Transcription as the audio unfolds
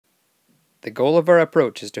The goal of our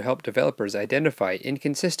approach is to help developers identify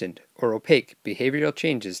inconsistent or opaque behavioral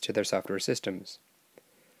changes to their software systems.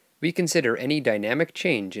 We consider any dynamic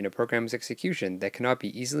change in a program's execution that cannot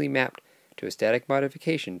be easily mapped to a static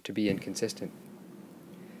modification to be inconsistent.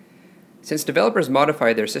 Since developers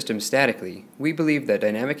modify their systems statically, we believe that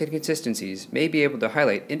dynamic inconsistencies may be able to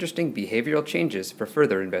highlight interesting behavioral changes for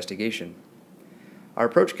further investigation. Our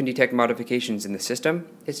approach can detect modifications in the system,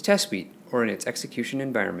 its test suite, or in its execution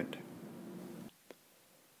environment.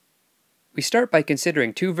 We start by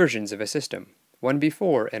considering two versions of a system, one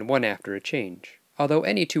before and one after a change, although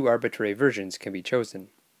any two arbitrary versions can be chosen.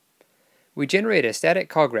 We generate a static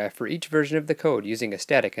call graph for each version of the code using a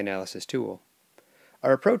static analysis tool.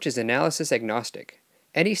 Our approach is analysis agnostic.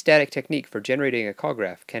 Any static technique for generating a call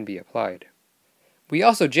graph can be applied. We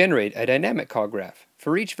also generate a dynamic call graph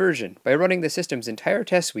for each version by running the system's entire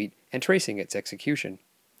test suite and tracing its execution.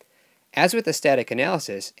 As with the static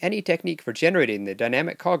analysis, any technique for generating the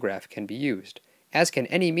dynamic call graph can be used, as can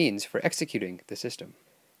any means for executing the system.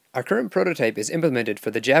 Our current prototype is implemented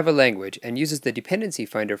for the Java language and uses the dependency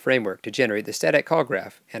finder framework to generate the static call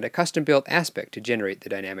graph and a custom-built aspect to generate the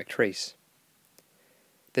dynamic trace.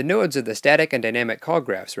 The nodes of the static and dynamic call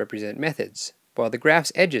graphs represent methods, while the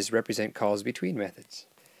graph's edges represent calls between methods.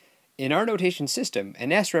 In our notation system,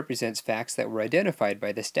 an S represents facts that were identified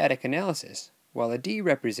by the static analysis, while a D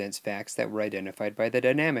represents facts that were identified by the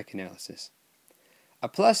dynamic analysis. A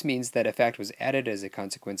plus means that a fact was added as a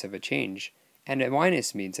consequence of a change, and a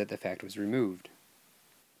minus means that the fact was removed.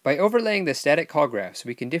 By overlaying the static call graphs,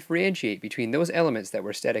 we can differentiate between those elements that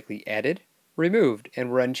were statically added, removed, and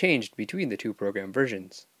were unchanged between the two program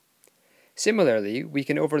versions. Similarly, we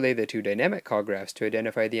can overlay the two dynamic call graphs to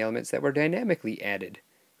identify the elements that were dynamically added,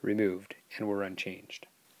 removed, and were unchanged.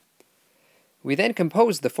 We then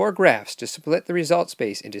compose the four graphs to split the result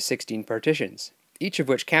space into 16 partitions, each of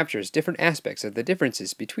which captures different aspects of the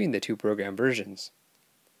differences between the two program versions.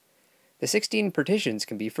 The 16 partitions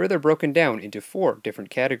can be further broken down into 4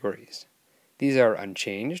 different categories. These are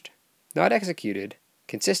unchanged, not executed,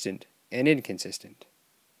 consistent, and inconsistent.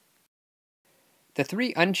 The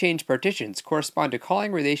 3 unchanged partitions correspond to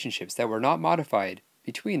calling relationships that were not modified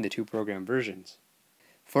between the two program versions.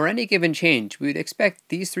 For any given change, we would expect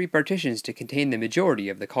these 3 partitions to contain the majority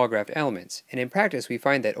of the call graph elements, and in practice we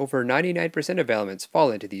find that over 99% of elements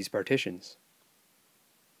fall into these partitions.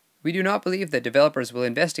 We do not believe that developers will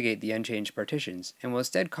investigate the unchanged partitions, and will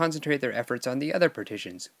instead concentrate their efforts on the other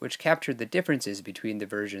partitions, which capture the differences between the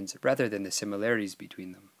versions rather than the similarities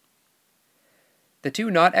between them. The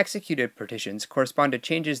 2 not executed partitions correspond to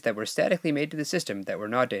changes that were statically made to the system that were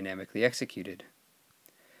not dynamically executed.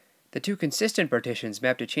 The 2 consistent partitions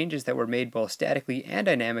map to changes that were made both statically and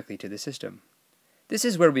dynamically to the system. This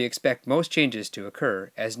is where we expect most changes to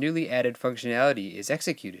occur, as newly added functionality is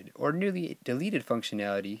executed or newly deleted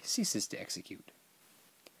functionality ceases to execute.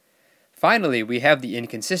 Finally, we have the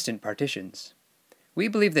inconsistent partitions. We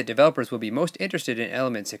believe that developers will be most interested in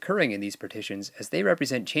elements occurring in these partitions as they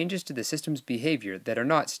represent changes to the system's behavior that are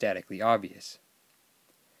not statically obvious.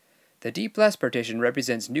 The D+ partition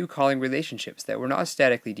represents new calling relationships that were not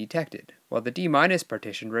statically detected, while the D-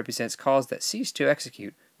 partition represents calls that cease to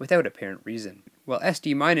execute without apparent reason, while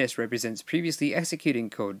SD- represents previously executing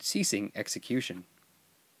code ceasing execution.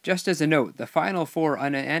 Just as a note, the final 4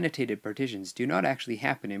 unannotated partitions do not actually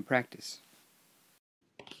happen in practice.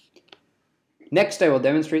 Next, I will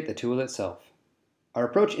demonstrate the tool itself. Our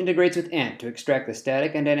approach integrates with Ant to extract the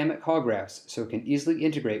static and dynamic call graphs so it can easily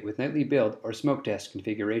integrate with nightly build or smoke test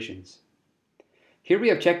configurations. Here we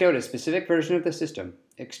have checked out a specific version of the system,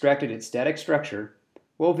 extracted its static structure,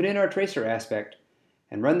 woven in our tracer aspect,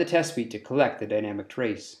 and run the test suite to collect the dynamic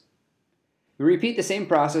trace. We repeat the same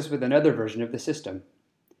process with another version of the system.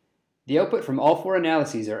 The output from all 4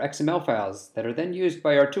 analyses are XML files that are then used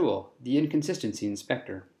by our tool, the Inconsistency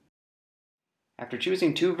Inspector. After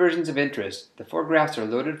choosing 2 versions of interest, the 4 graphs are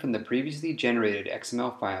loaded from the previously generated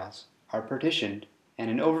XML files, are partitioned, and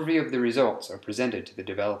an overview of the results are presented to the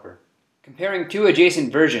developer. Comparing 2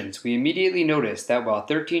 adjacent versions, we immediately notice that while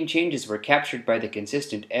 13 changes were captured by the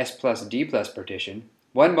consistent S plus D plus partition,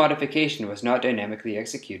 1 modification was not dynamically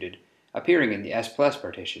executed, appearing in the S plus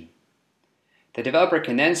partition. The developer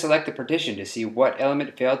can then select the partition to see what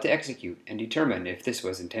element failed to execute and determine if this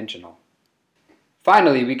was intentional.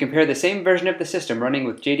 Finally, we compare the same version of the system running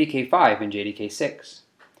with JDK5 and JDK6.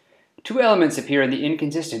 2 elements appear in the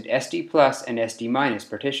inconsistent SD plus and SD minus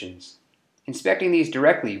partitions. Inspecting these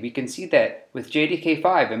directly, we can see that with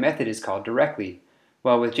JDK5 a method is called directly,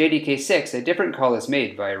 while with JDK6 a different call is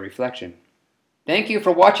made via reflection. Thank you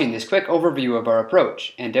for watching this quick overview of our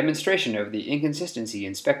approach and demonstration of the Inconsistency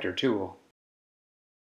Inspector tool.